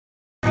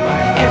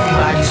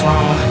what's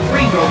wrong.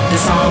 Rewrote the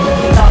song.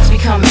 Thoughts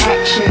become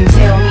action.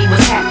 Tell me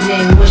what's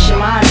happening. What's your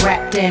mind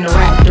wrapped in?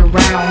 Wrapped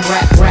around,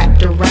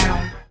 wrapped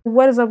around.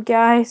 What is up,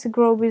 guys?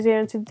 Grobiz here,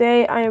 and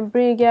today I am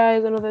bringing you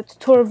guys another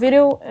tutorial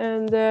video.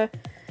 And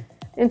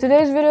in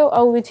today's video,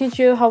 I will teach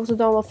you how to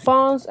download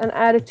fonts and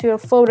add it to your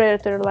photo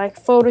editor like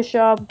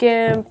Photoshop,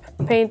 GIMP,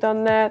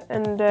 Paint.net,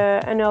 and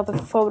any other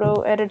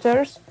photo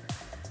editors.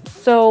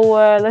 So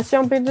let's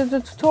jump into the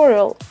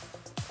tutorial.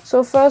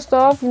 So first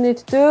off, you need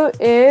to do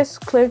is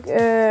click,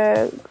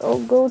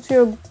 go to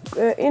your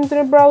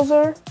internet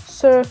browser.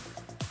 So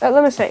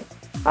let me say,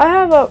 I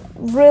have a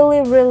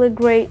really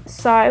great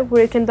site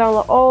where you can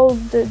download all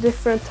the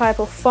different type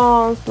of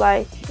fonts.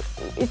 Like,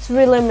 it's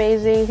really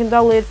amazing. You can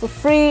download it for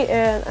free,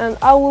 and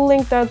I will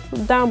link that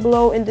down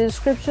below in the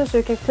description, so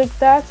you can click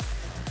that.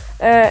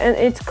 And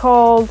it's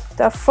called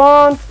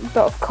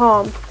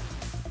thefont.com.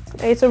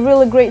 It's a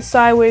really great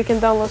site where you can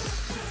download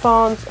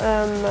fonts,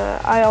 and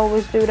I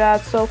always do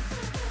that. So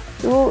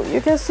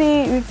you can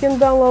see, you can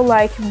download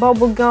like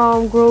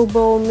Bubblegum,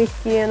 Grobel,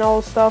 Mickey, and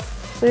all stuff.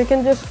 So you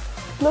can just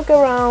look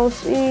around,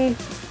 see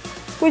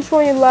which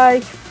one you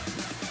like.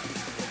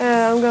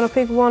 I'm gonna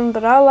pick one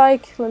that I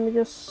like. Let me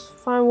just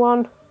find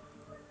one.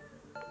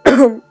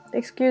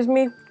 Excuse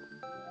me.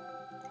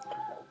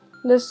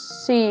 Let's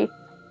see.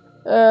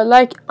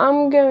 Like,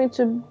 I'm going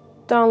to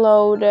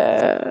download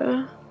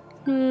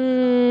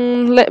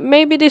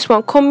maybe this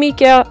one,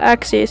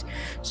 CS6.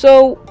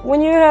 So when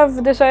you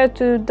have decided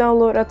to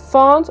download that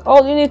font,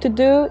 all you need to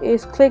do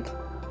is click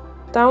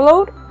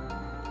download,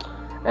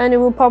 and it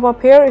will pop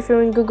up here if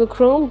you're in Google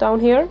Chrome, down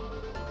here.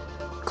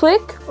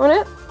 Click on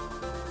it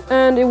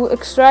and it will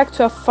extract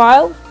to a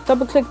file.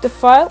 Double click the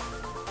file,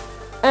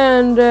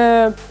 and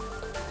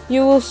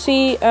you will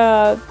see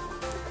a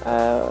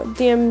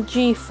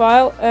DMG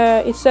file.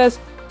 It says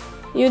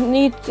you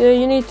need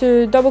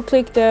to double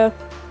click the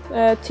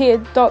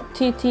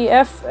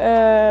 .ttf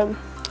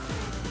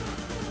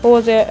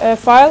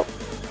file.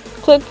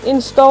 Click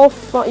install.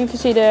 You can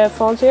see the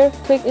fonts here.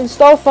 Click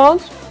install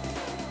fonts,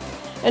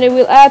 and it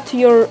will add to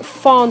your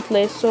font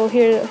list. So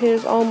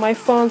here's all my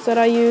fonts that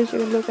I use. You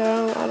can look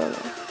around. I don't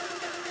know.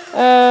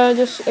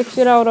 Just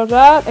exit out of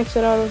that,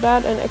 exit out of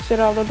that, and exit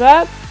out of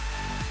that.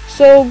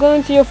 So go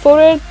into your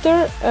photo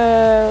editor,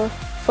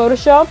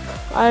 Photoshop.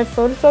 I have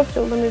Photoshop,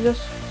 so let me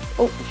just.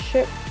 Oh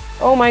shit!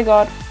 Oh my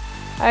god!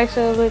 I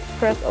accidentally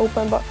pressed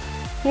open, but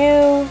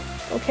new.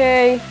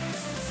 Okay.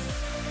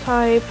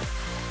 Type.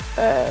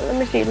 Let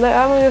me see.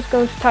 I'm just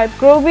going to type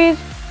Grobiz,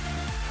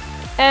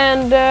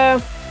 and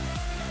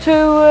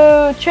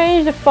to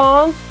change the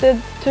fonts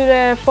to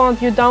the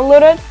font you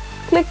downloaded,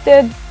 click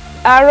the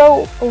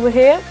arrow over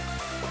here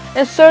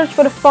and search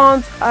for the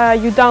font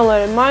you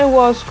downloaded. Mine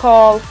was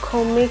called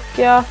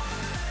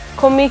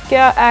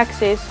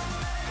CS6.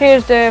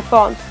 Here's the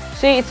font.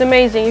 See, it's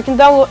amazing. You can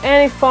download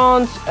any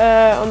fonts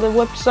on the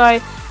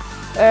website.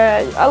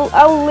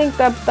 I'll link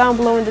that down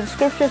below in the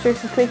description, so you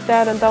can click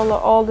that and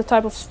download all the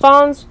type of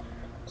fonts.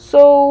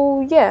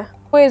 So yeah.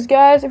 Anyways,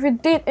 guys, if you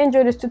did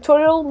enjoy this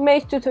tutorial,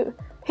 make sure to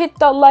hit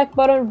that like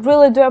button.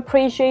 Really do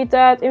appreciate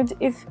that.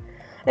 If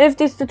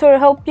this tutorial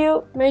helped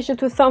you, make sure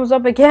to thumbs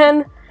up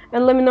again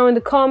and let me know in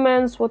the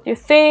comments what you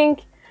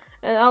think.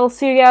 And I'll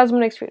see you guys in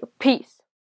my next video. Peace.